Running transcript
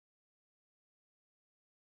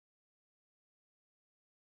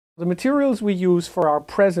The materials we use for our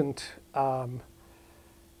present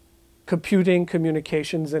computing,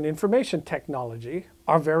 communications, and information technology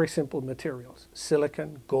are very simple materials: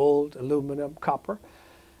 silicon, gold, aluminum, copper.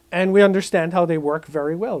 And we understand how they work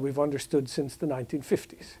very well. We've understood since the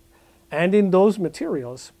 1950s. And in those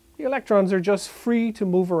materials, the electrons are just free to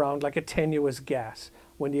move around like a tenuous gas.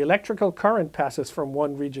 When the electrical current passes from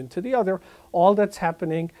one region to the other, all that's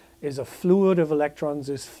happening is a fluid of electrons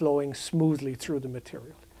is flowing smoothly through the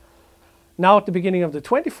material. Now, at the beginning of the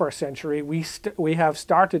 21st century, we have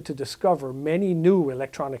started to discover many new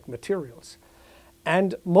electronic materials.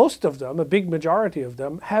 And most of them, a big majority of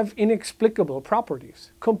them, have inexplicable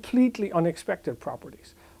properties, completely unexpected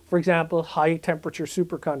properties. For example, high temperature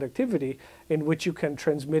superconductivity, in which you can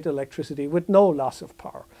transmit electricity with no loss of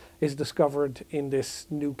power, is discovered in this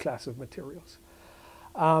new class of materials.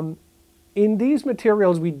 In these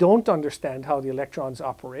materials, we don't understand how the electrons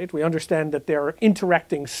operate. We understand that they're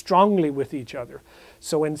interacting strongly with each other.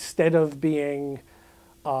 So instead of being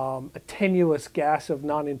a tenuous gas of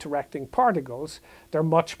non-interacting particles, they're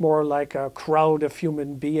much more like a crowd of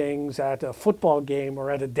human beings at a football game or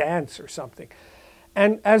at a dance or something.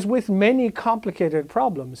 And as with many complicated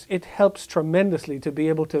problems, it helps tremendously to be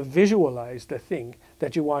able to visualize the thing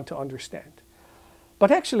that you want to understand. But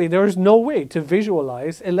actually, there is no way to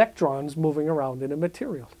visualize electrons moving around in a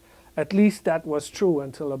material. At least that was true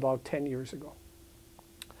until about 10 years ago.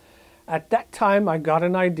 At that time, I got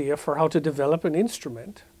an idea for how to develop an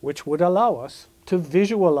instrument which would allow us to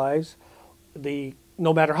visualize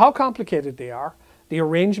no matter how complicated they are, the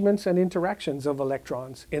arrangements and interactions of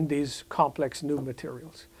electrons in these complex new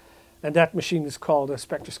materials. And that machine is called a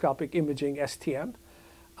spectroscopic imaging STM.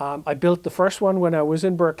 I built the first one when I was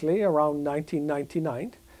in Berkeley around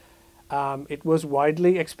 1999. It was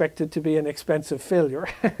widely expected to be an expensive failure,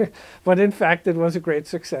 but in fact it was a great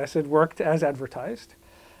success. It worked as advertised.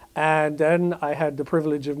 And then I had the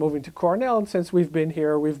privilege of moving to Cornell, and since we've been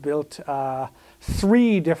here, we've built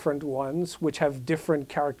 3 different ones which have different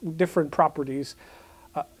properties,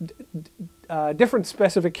 different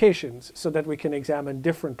specifications, so that we can examine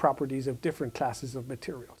different properties of different classes of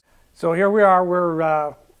materials. So here we are,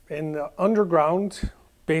 we're in the underground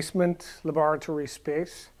basement laboratory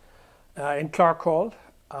space in Clark Hall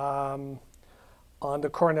on the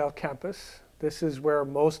Cornell campus. This is where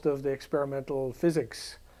most of the experimental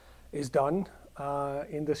physics is done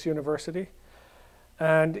in this university.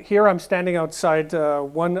 And here I'm standing outside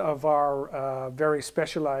one of our very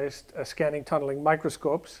specialized scanning tunneling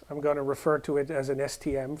microscopes. I'm going to refer to it as an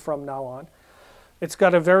STM from now on. It's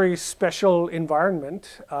got a very special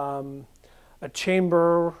environment, a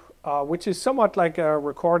chamber which is somewhat like a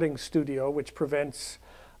recording studio, which prevents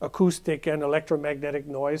acoustic and electromagnetic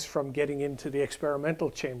noise from getting into the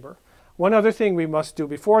experimental chamber. One other thing we must do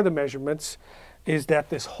before the measurements is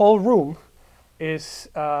that this whole room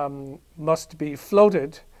must be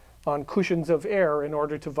floated on cushions of air in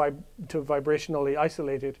order to vibrationally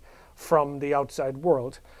isolate it from the outside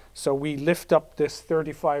world. So we lift up this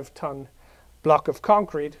 35-ton block of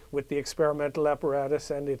concrete with the experimental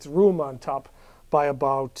apparatus and its room on top by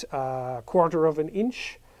about 1/4 of an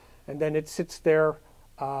inch, and then it sits there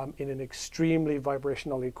in an extremely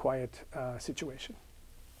vibrationally quiet situation.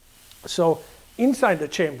 So inside the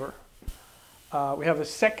chamber, we have a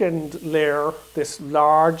second layer. This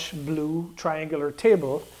large blue triangular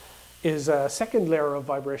table is a second layer of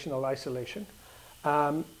vibrational isolation.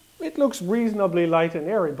 It looks reasonably light and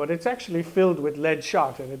airy, but it's actually filled with lead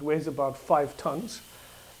shot, and it weighs about 5 tons.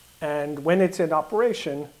 And when it's in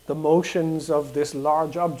operation, the motions of this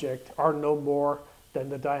large object are no more than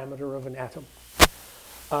the diameter of an atom.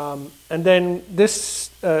 And then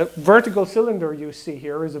this vertical cylinder you see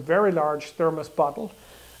here is a very large thermos bottle,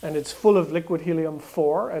 and it's full of liquid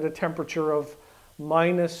helium-4 at a temperature of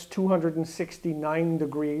minus 269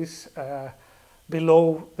 degrees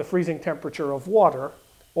below the freezing temperature of water,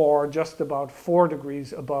 or just about 4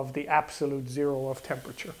 degrees above the absolute zero of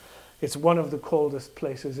temperature. It's one of the coldest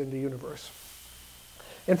places in the universe.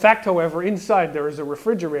 In fact, however, inside there is a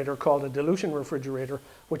refrigerator called a dilution refrigerator,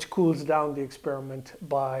 which cools down the experiment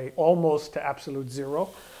by almost to absolute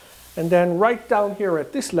zero. And then right down here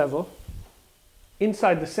at this level,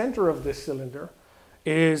 inside the center of this cylinder,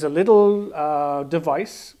 is a little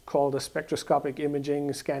device called a spectroscopic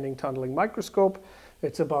imaging scanning tunneling microscope.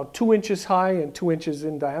 It's about 2 inches high and 2 inches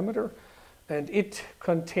in diameter, and it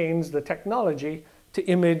contains the technology to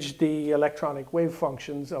image the electronic wave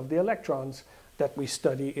functions of the electrons that we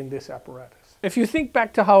study in this apparatus. If you think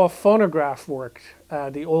back to how a phonograph worked,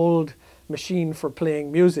 the old machine for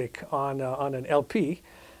playing music on an LP,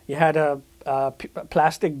 you had a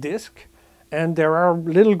plastic disc, and there are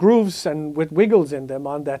little grooves and with wiggles in them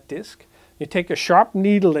on that disc. You take a sharp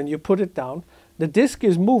needle and you put it down. The disc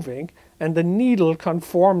is moving, and the needle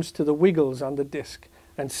conforms to the wiggles on the disc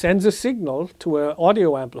and sends a signal to an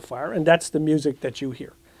audio amplifier, and that's the music that you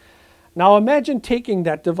hear. Now imagine taking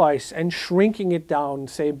that device and shrinking it down,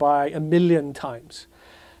 say, by 1,000,000 times,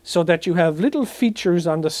 so that you have little features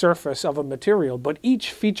on the surface of a material, but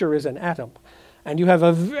each feature is an atom. And you have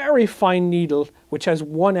a very fine needle which has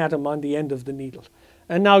one atom on the end of the needle.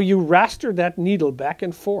 And now you raster that needle back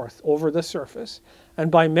and forth over the surface,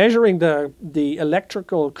 and by measuring the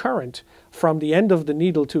electrical current from the end of the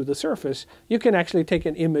needle to the surface, you can actually take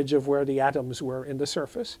an image of where the atoms were in the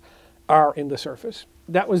surface, are in the surface.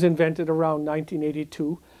 That was invented around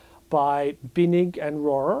 1982 by Binnig and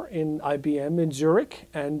Rohrer in IBM in Zurich,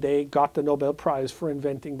 and they got the Nobel Prize for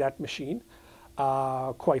inventing that machine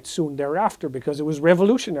quite soon thereafter, because it was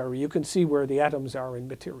revolutionary. You can see where the atoms are in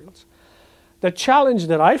materials. The challenge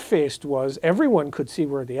that I faced was everyone could see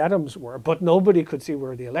where the atoms were, but nobody could see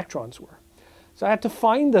where the electrons were. So I had to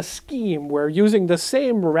find a scheme where, using the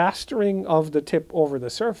same rastering of the tip over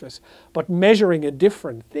the surface, but measuring a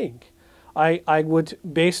different thing, I would,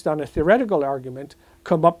 based on a theoretical argument,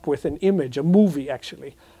 come up with an image, a movie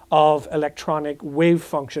actually, of electronic wave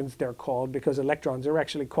functions, they're called, because electrons are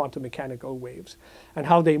actually quantum mechanical waves, and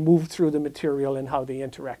how they move through the material and how they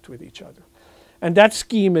interact with each other. And that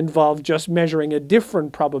scheme involved just measuring a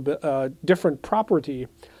different property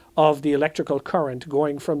of the electrical current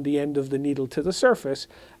going from the end of the needle to the surface,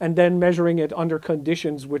 and then measuring it under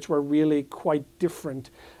conditions which were really quite different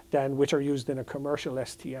than which are used in a commercial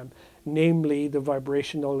STM. Namely, the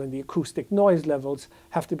vibrational and the acoustic noise levels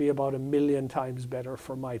have to be about 1,000,000 times better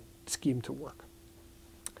for my scheme to work.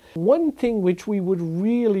 One thing which we would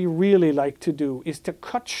really, really like to do is to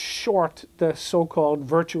cut short the so-called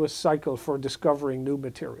virtuous cycle for discovering new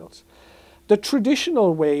materials. The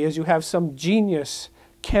traditional way is you have some genius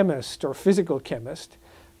chemist or physical chemist.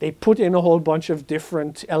 They put in a whole bunch of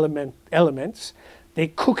different elements. They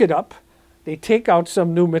cook it up. They take out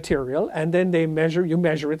some new material, and then you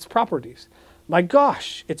measure its properties. My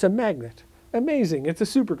gosh, it's a magnet. Amazing, it's a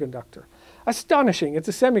superconductor. Astonishing, it's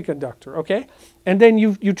a semiconductor, okay? And then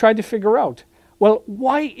you try to figure out, well,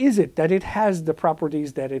 why is it that it has the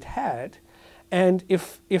properties that it had? And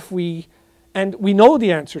we know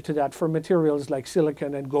the answer to that for materials like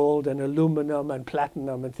silicon and gold and aluminum and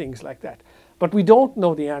platinum and things like that. But we don't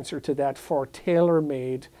know the answer to that for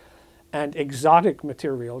tailor-made and exotic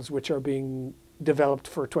materials which are being developed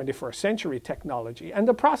for 21st century technology. And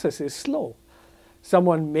the process is slow.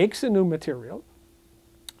 Someone makes a new material,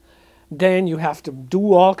 then you have to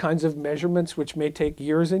do all kinds of measurements which may take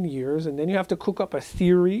years and years, and then you have to cook up a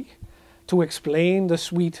theory to explain the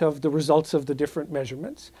suite of the results of the different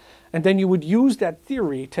measurements. And then you would use that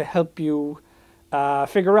theory to help you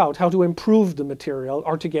figure out how to improve the material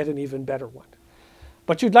or to get an even better one.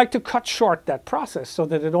 But you'd like to cut short that process so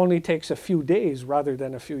that it only takes a few days rather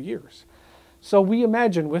than a few years. So we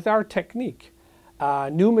imagine with our technique,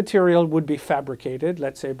 new material would be fabricated,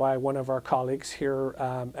 let's say by one of our colleagues here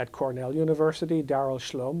at Cornell University. Darrell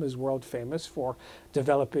Schlom is world famous for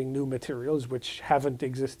developing new materials which haven't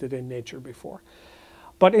existed in nature before.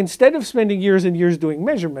 But instead of spending years and years doing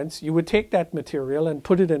measurements, you would take that material and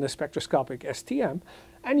put it in a spectroscopic STM,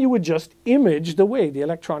 and you would just image the way the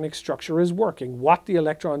electronic structure is working, what the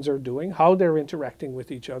electrons are doing, how they're interacting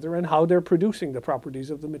with each other, and how they're producing the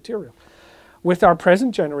properties of the material. With our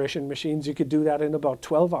present generation machines, you could do that in about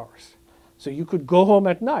 12 hours. So you could go home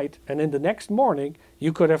at night, and in the next morning,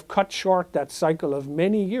 you could have cut short that cycle of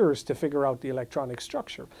many years to figure out the electronic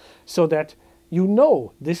structure, so that you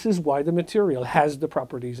know this is why the material has the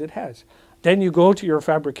properties it has. Then you go to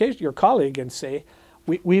your colleague and say,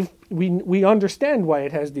 we understand why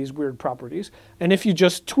it has these weird properties, and if you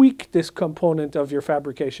just tweak this component of your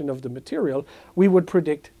fabrication of the material, we would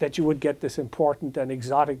predict that you would get this important and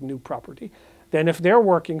exotic new property. Then if they're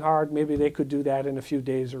working hard, maybe they could do that in a few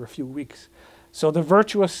days or a few weeks. So the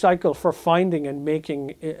virtuous cycle for finding and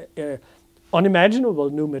making unimaginable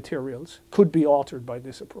new materials could be altered by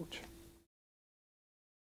this approach.